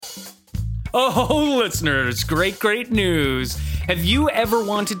Oh, listeners, great news. Have you ever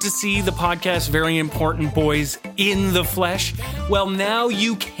wanted to see the podcast Very Important Boys in the flesh? Well, now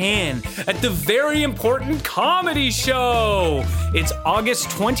you can at the Very Important Comedy Show. It's August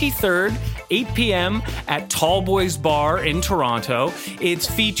 23rd, 8 p.m. at Tall Boys Bar in Toronto.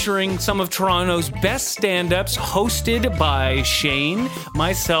 It's featuring some of Toronto's best stand-ups, hosted by Shane,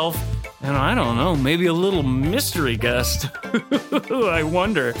 myself, and I don't know, maybe a little mystery guest. I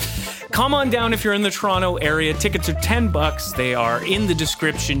wonder. Come on down if you're in the Toronto area. Tickets are $10. They are in the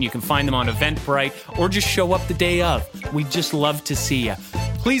description. You can find them on Eventbrite or just show up the day of. We'd just love to see you.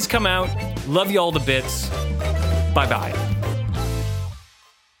 Please come out. Love you all to bits. Bye-bye.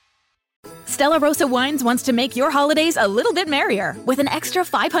 Stella Rosa Wines wants to make your holidays a little bit merrier with an extra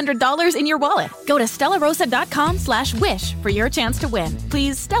 $500 in your wallet. Go to stellarosa.com/wish for your chance to win.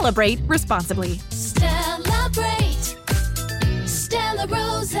 Please celebrate responsibly. Celebrate. Stella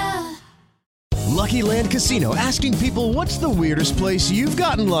Rosa. Lucky Land Casino, asking people, what's the weirdest place you've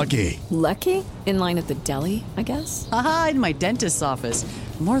gotten lucky? Lucky? In line at the deli, I guess? Aha, in my dentist's office.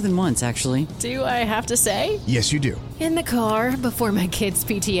 More than once, actually. Do I have to say? Yes, you do. In the car before my kids'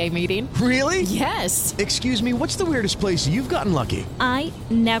 PTA meeting. Really? Yes. Excuse me, what's the weirdest place you've gotten lucky? I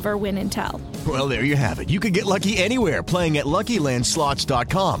never win and tell. Well, there you have it. You can get lucky anywhere, playing at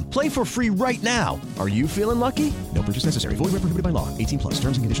LuckyLandSlots.com. Play for free right now. Are you feeling lucky? No purchase necessary. Void where prohibited by law. 18+.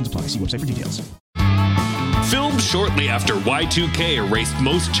 Terms and conditions apply. See website for details. Filmed shortly after Y2K erased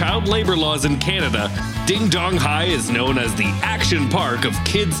most child labor laws in Canada, Ding Dong High is known as the action park of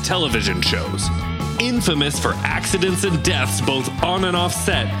kids' television shows. Infamous for accidents and deaths both on and off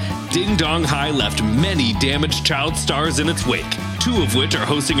set, Ding Dong High left many damaged child stars in its wake, two of which are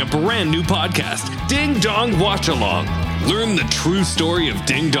hosting a brand new podcast, Ding Dong Watch Along. Learn the true story of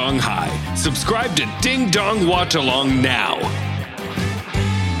Ding Dong High. Subscribe to Ding Dong Watch Along now.